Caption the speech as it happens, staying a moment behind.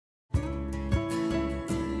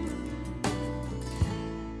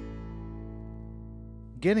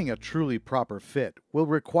Getting a truly proper fit will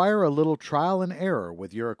require a little trial and error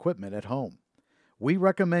with your equipment at home. We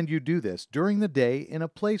recommend you do this during the day in a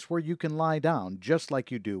place where you can lie down just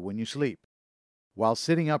like you do when you sleep. While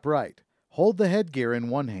sitting upright, hold the headgear in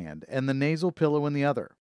one hand and the nasal pillow in the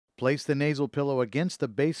other. Place the nasal pillow against the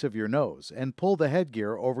base of your nose and pull the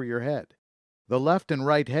headgear over your head. The left and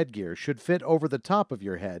right headgear should fit over the top of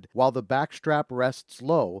your head while the back strap rests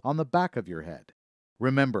low on the back of your head.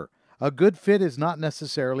 Remember, a good fit is not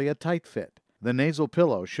necessarily a tight fit. The nasal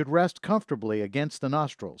pillow should rest comfortably against the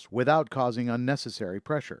nostrils without causing unnecessary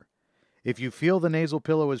pressure. If you feel the nasal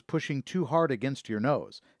pillow is pushing too hard against your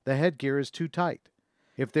nose, the headgear is too tight.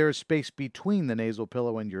 If there is space between the nasal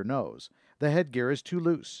pillow and your nose, the headgear is too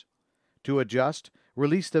loose. To adjust,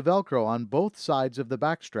 release the Velcro on both sides of the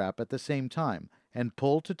back strap at the same time and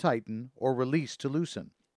pull to tighten or release to loosen.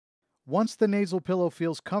 Once the nasal pillow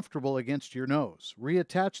feels comfortable against your nose,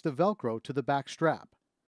 reattach the Velcro to the back strap.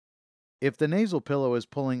 If the nasal pillow is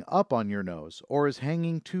pulling up on your nose or is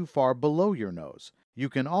hanging too far below your nose, you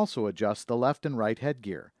can also adjust the left and right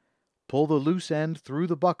headgear. Pull the loose end through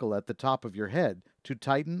the buckle at the top of your head to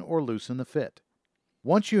tighten or loosen the fit.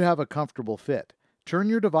 Once you have a comfortable fit, turn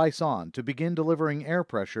your device on to begin delivering air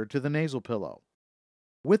pressure to the nasal pillow.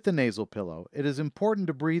 With the nasal pillow, it is important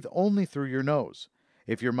to breathe only through your nose.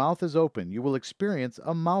 If your mouth is open, you will experience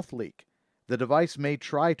a mouth leak. The device may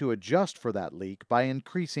try to adjust for that leak by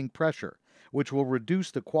increasing pressure, which will reduce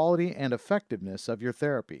the quality and effectiveness of your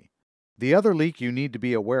therapy. The other leak you need to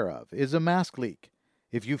be aware of is a mask leak.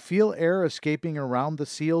 If you feel air escaping around the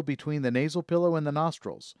seal between the nasal pillow and the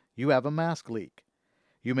nostrils, you have a mask leak.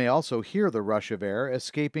 You may also hear the rush of air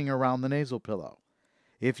escaping around the nasal pillow.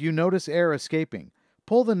 If you notice air escaping,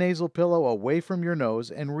 pull the nasal pillow away from your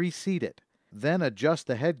nose and reseat it. Then adjust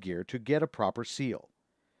the headgear to get a proper seal.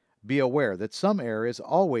 Be aware that some air is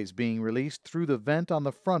always being released through the vent on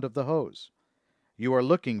the front of the hose. You are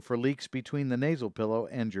looking for leaks between the nasal pillow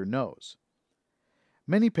and your nose.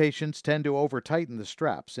 Many patients tend to over-tighten the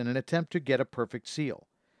straps in an attempt to get a perfect seal.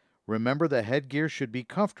 Remember, the headgear should be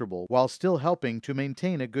comfortable while still helping to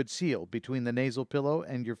maintain a good seal between the nasal pillow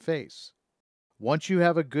and your face. Once you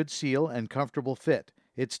have a good seal and comfortable fit,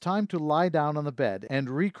 it's time to lie down on the bed and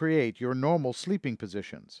recreate your normal sleeping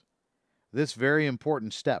positions. This very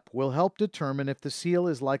important step will help determine if the seal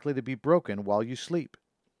is likely to be broken while you sleep.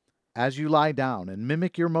 As you lie down and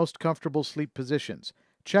mimic your most comfortable sleep positions,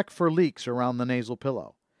 check for leaks around the nasal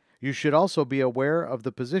pillow. You should also be aware of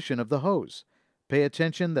the position of the hose. Pay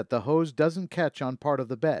attention that the hose doesn't catch on part of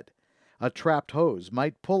the bed. A trapped hose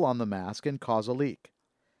might pull on the mask and cause a leak.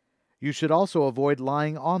 You should also avoid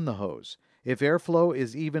lying on the hose. If airflow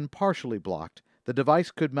is even partially blocked, the device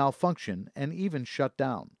could malfunction and even shut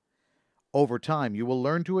down. Over time, you will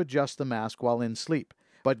learn to adjust the mask while in sleep,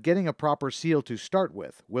 but getting a proper seal to start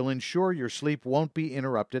with will ensure your sleep won't be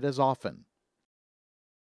interrupted as often.